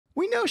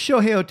We know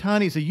Shohei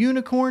Ohtani is a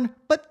unicorn,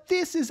 but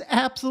this is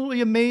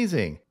absolutely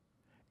amazing.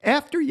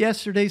 After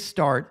yesterday's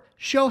start,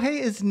 Shohei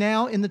is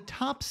now in the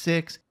top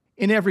 6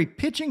 in every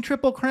pitching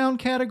Triple Crown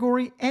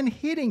category and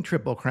hitting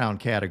Triple Crown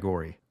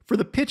category. For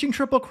the pitching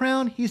Triple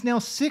Crown, he's now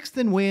 6th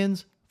in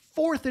wins,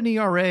 4th in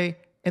ERA,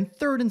 and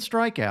 3rd in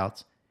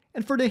strikeouts.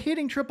 And for the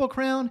hitting Triple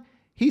Crown,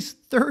 he's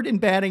 3rd in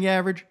batting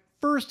average,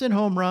 1st in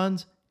home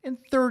runs, and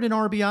 3rd in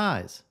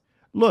RBIs.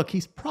 Look,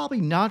 he's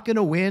probably not going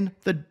to win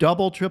the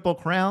double Triple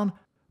Crown,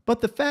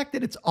 but the fact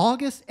that it's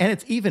August and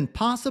it's even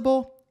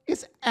possible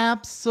is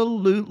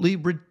absolutely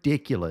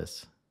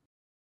ridiculous.